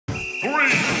3, 2,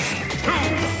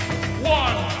 1,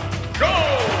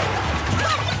 go!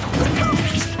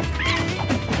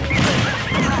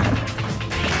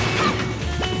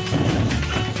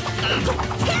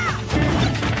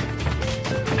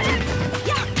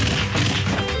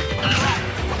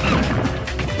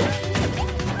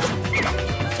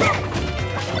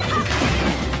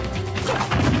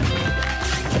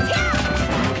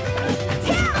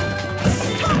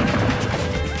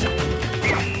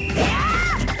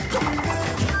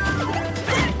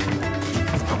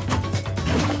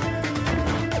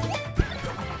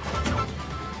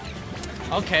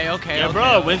 Okay. Yeah,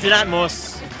 bro, wins in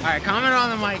Atmos. All right, comment on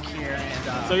the mic here.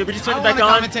 And, So you just turn I it back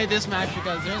want on. to commentate this match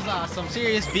because there's some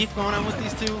serious beef going on with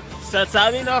these two. So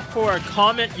sadly enough for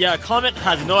Comment, Comment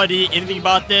has no idea anything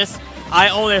about this. I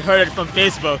only heard it from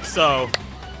Facebook, so.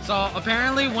 So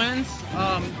apparently Wins,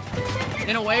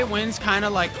 in a way, Wins kind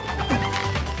of like,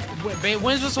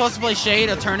 Wins was supposed to play Shade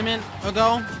a tournament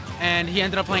ago, and he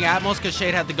ended up playing Atmos because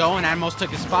Shade had to go, and Atmos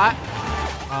took his spot.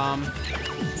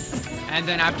 And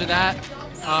then after that,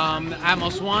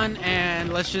 Atmos won,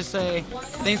 and let's just say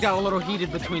things got a little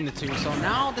heated between the two. So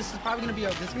now this is probably gonna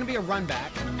be a run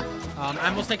back.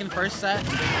 Atmos taking the first set.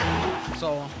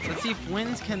 So let's see if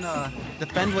Wins can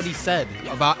defend what he said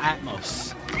about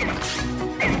Atmos.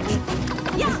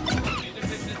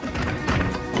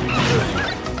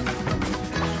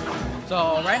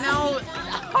 So right now,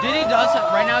 Diddy does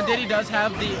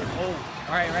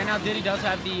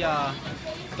have the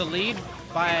the lead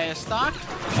by a stock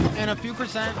and a few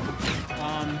percent.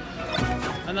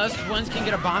 Unless Wins can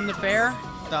get a bomb to fair,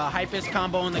 the hypest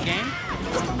combo in the game,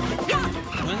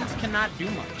 Wins cannot do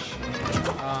much.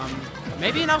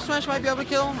 Maybe an up smash might be able to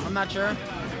kill, I'm not sure.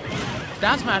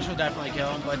 Down smash will definitely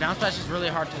kill, but down smash is really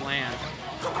hard to land.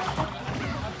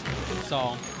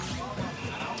 So,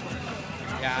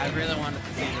 yeah, I really wanted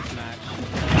to see this match.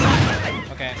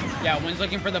 Okay, yeah, Wins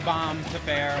looking for the bomb to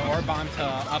fair or bomb to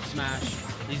up smash.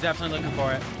 He's definitely looking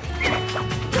for it.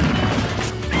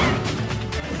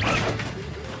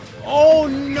 Oh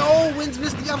no! Wins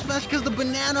missed the up smash because the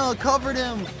banana covered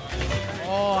him.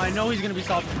 Oh, I know he's gonna be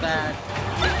salty for that.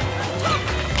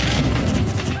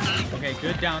 Okay,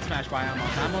 good down smash by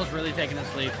Atmos. Atmos really taking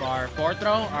this lead far. Forward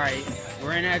throw. All right,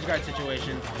 we're in an edge guard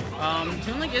situation.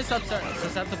 Toon Link is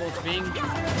susceptible to being.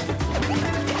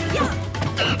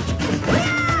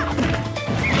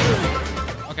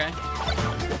 Okay.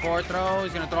 Forward throw,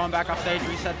 he's gonna throw him back off stage,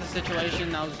 reset the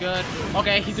situation, that was good.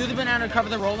 Okay, he threw the banana to cover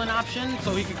the roll-in option,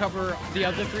 so he could cover the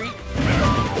other three.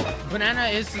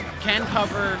 Banana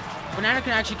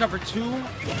can actually cover two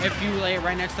if you lay it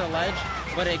right next to the ledge,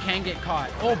 but it can get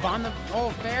caught. Oh, bomb the, oh,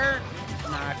 fair?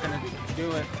 Not gonna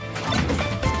do it.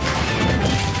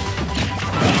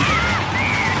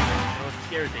 That was a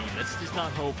scary thing. Let's just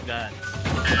not hope that.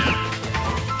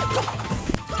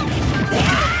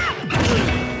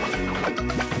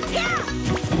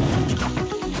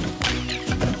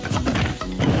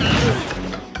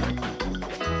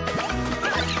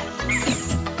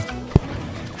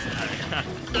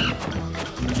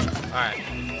 Alright.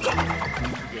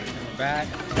 We're back.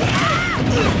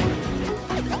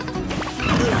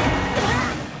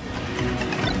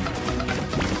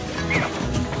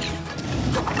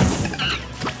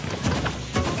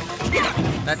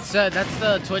 That's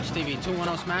the Twitch TV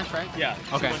 210 Smash, right? Yeah.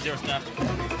 Okay. 210 Smash.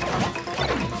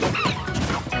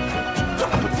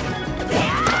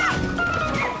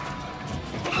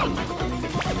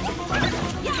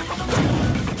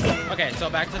 Okay, so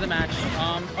back to the match.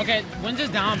 Okay, Wins is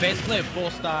down basically at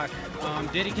full stock.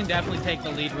 Diddy can definitely take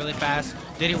the lead really fast.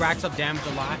 Diddy racks up damage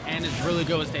a lot and is really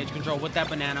good with stage control with that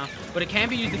banana, but it can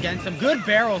be used against him. Good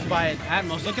barrels by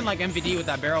Atmos, looking like MVD with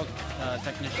that barrel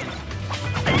technician.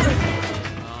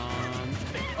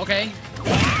 Okay,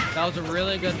 that was a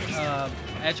really good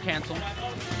edge cancel.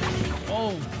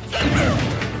 Oh.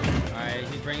 Alright,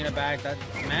 he's bringing it back. That's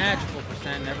magical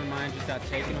percent. Never mind, just got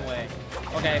taken away.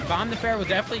 Okay, bomb the fair will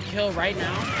definitely kill right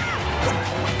now.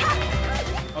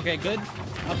 Okay, good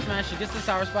up smash. He gets the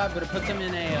sour spot, but it puts him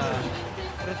in a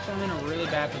really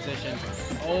bad position.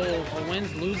 Oh,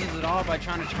 Wins loses it all by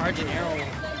trying to charge an arrow.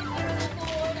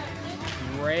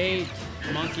 Great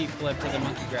monkey flip to the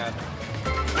monkey grab.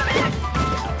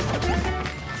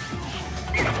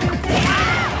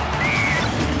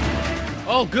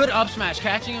 Oh, good up smash,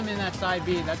 catching him in that side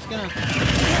B. That's gonna.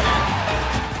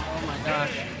 Oh my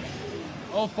gosh.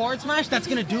 Oh, forward smash. That's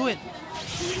gonna do it.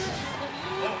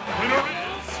 Winner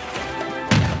is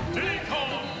Diddy.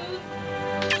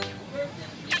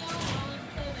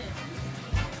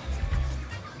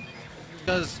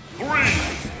 Because 3,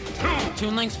 2.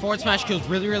 Toon Link's forward smash kills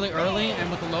really, really early,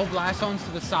 and with the low blast zones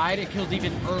to the side, it kills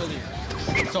even earlier.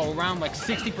 So around like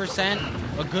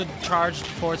 60%, a good charged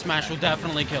forward smash will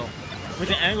definitely kill. Would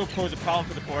the angle pose a problem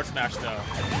for the forward smash though?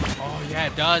 Oh yeah,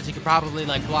 it does. He could probably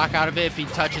like block out of it if he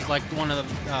touches like one of the.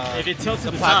 If it tilts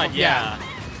to the platform, side, yeah.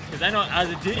 Because I know as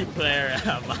a Diddy player,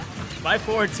 my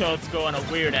forward tilts go on a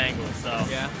weird angle. So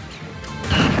yeah.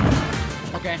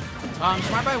 Okay.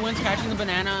 Smart by wins catching the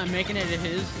banana and making it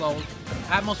his. So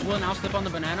Atmos will now slip on the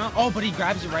banana. Oh, but he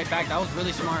grabs it right back. That was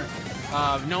really smart.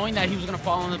 Knowing that he was gonna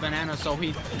fall on the banana, so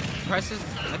he presses.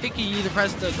 I think he either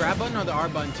pressed the grab button or the R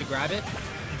button to grab it.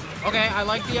 Okay, I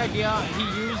like the idea. He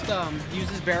used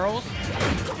his barrels,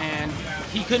 and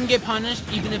he couldn't get punished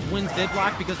even if Wins did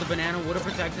block because the banana would have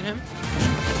protected him.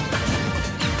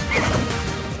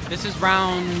 This is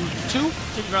round 2?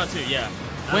 This is round 2, yeah.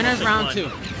 Winners round 2.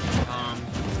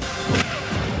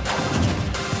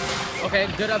 Okay,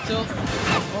 good up tilt.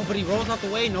 Oh, but he rolls out the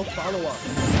way, no follow-up.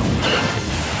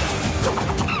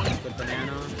 Good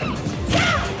banana.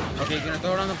 Okay, he's gonna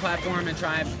throw it on the platform and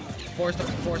try and force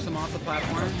him off the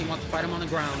platform. He wants to fight him on the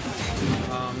ground.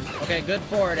 Okay, good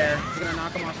forward air. He's gonna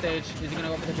knock him off stage. Is he gonna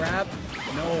go for the grab?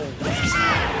 No.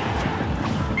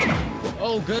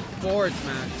 Oh, good forward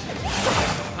smash.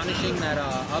 Punishing that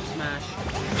up smash.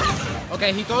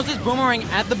 Okay, he throws his boomerang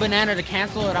at the banana to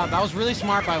cancel it out. That was really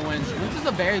smart by Wins. Wins is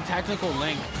a very technical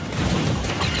Link.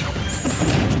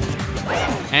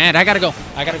 And I gotta go.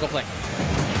 I gotta go play.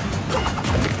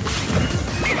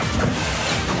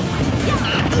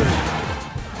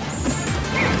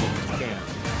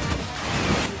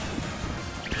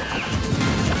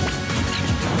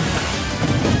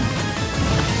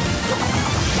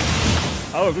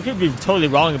 Oh, we could be totally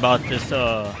wrong about this.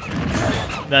 The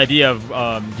idea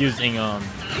of using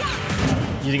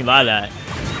Lilac.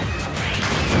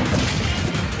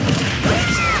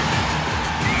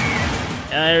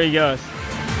 And there he goes.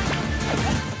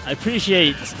 I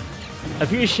appreciate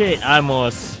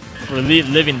Atmos for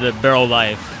living the barrel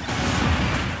life,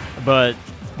 but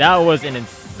that was an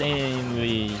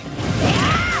insanely.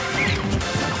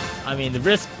 I mean, the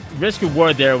risk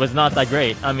reward there was not that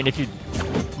great. I mean, if you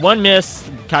one miss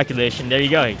calculation, there you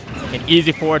go, an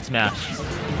easy forward smash.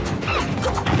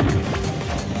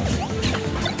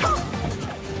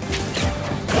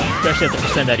 Especially at the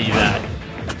percent that he did that.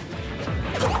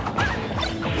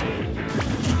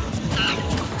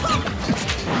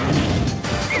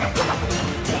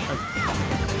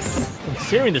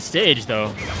 Considering the stage,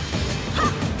 though,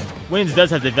 Wins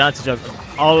does have the advantage of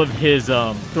all of his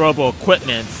throwable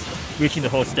equipment reaching the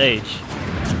whole stage.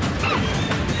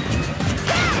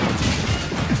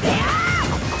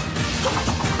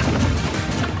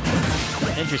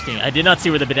 Interesting. I did not see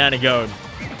where the banana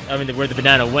where the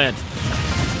banana went.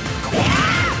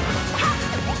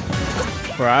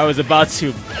 For I was about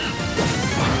to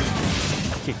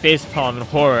facepalm in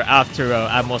horror after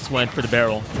Atmos went for the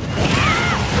barrel.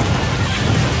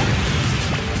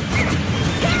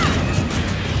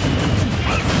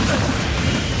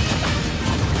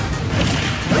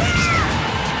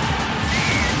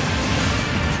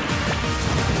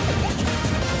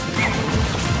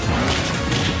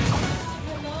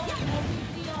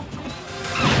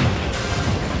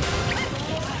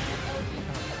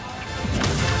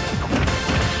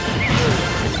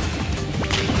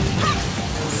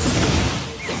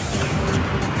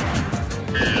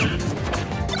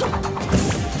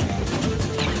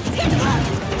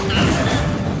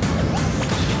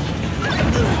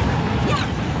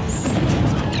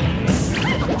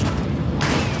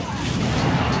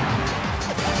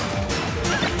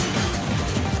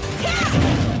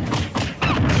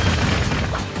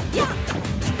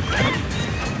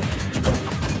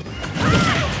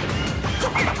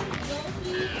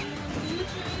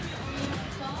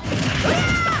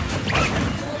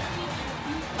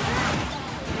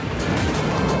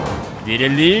 Did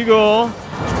illegal.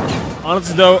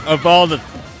 Honestly though, of all the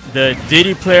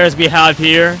Diddy players we have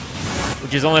here,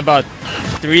 which is only about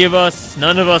 3 of us,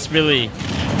 none of us really.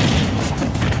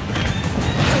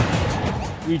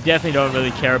 We definitely don't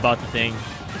really care about the thing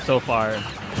so far.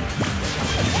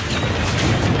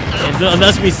 And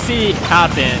unless we see it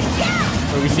happen,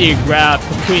 or we see a grab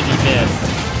completely miss.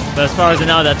 But as far as I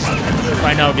know, that's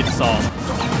right now would be the solve.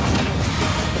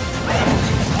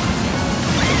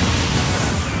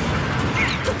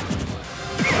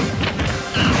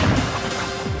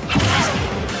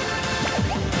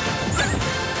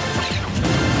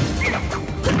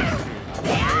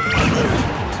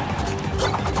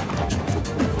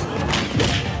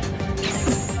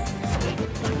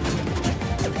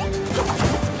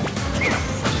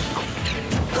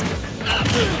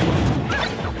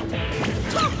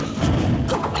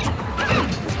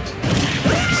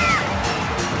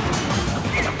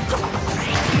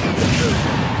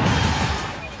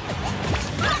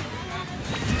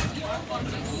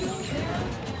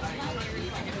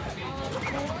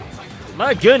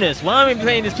 My goodness, why am I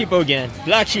playing these people again?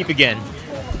 Black Sheep again.